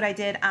episode I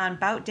did on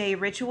bout day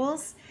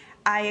rituals,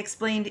 I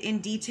explained in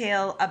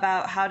detail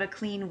about how to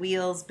clean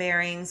wheels,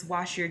 bearings,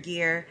 wash your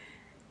gear.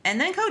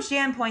 And then Coach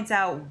Dan points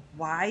out,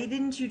 why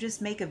didn't you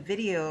just make a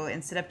video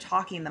instead of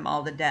talking them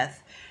all to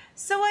death?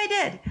 So I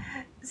did.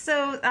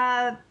 So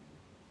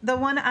the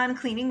one on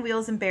cleaning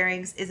wheels and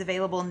bearings is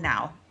available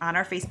now on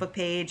our Facebook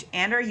page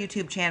and our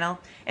YouTube channel.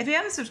 If you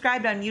haven't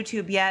subscribed on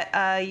YouTube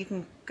yet, you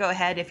can go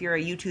ahead if you're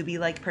a YouTube-y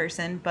like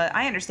person, but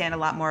I understand a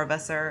lot more of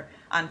us are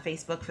on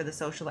Facebook for the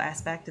social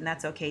aspect, and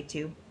that's okay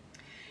too.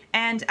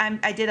 And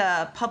I did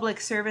a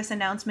public service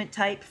announcement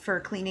type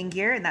for cleaning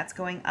gear, and that's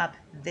going up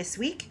this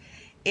week.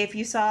 If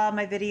you saw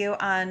my video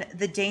on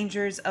the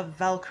dangers of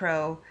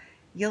Velcro,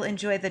 you'll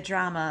enjoy the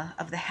drama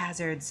of the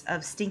hazards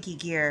of stinky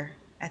gear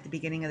at the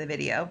beginning of the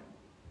video.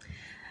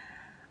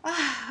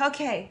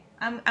 Okay,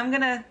 I'm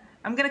gonna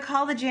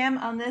call the jam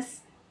on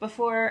this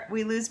before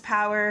we lose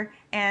power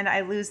and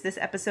I lose this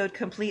episode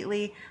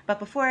completely. But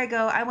before I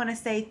go, I want to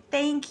say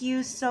thank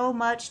you so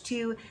much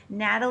to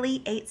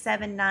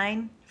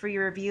Natalie879 for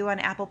your review on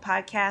Apple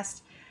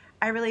Podcast.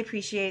 I really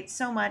appreciate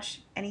so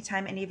much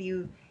anytime any of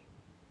you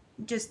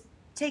just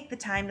take the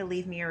time to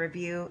leave me a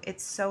review.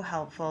 It's so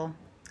helpful.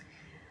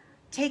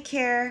 Take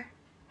care.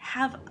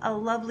 Have a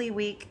lovely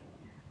week.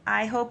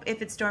 I hope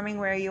if it's storming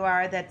where you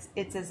are that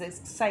it's as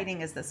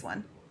exciting as this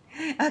one.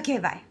 Okay,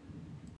 bye.